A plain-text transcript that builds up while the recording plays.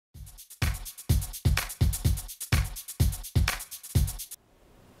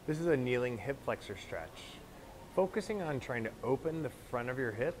This is a kneeling hip flexor stretch. Focusing on trying to open the front of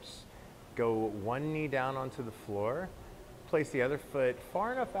your hips, go one knee down onto the floor, place the other foot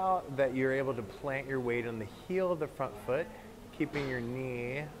far enough out that you're able to plant your weight on the heel of the front foot, keeping your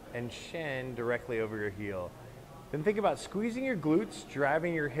knee and shin directly over your heel. Then think about squeezing your glutes,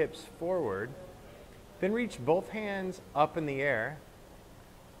 driving your hips forward. Then reach both hands up in the air,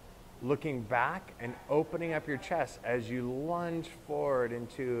 looking back and opening up your chest as you lunge forward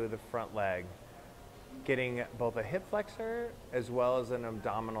into the front leg, getting both a hip flexor as well as an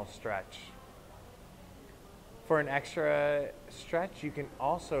abdominal stretch. For an extra stretch, you can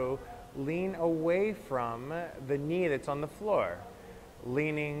also lean away from the knee that's on the floor,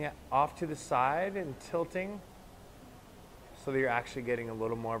 leaning off to the side and tilting so that you're actually getting a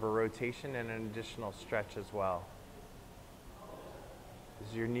little more of a rotation and an additional stretch as well. This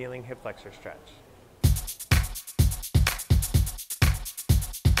is your kneeling hip flexor stretch.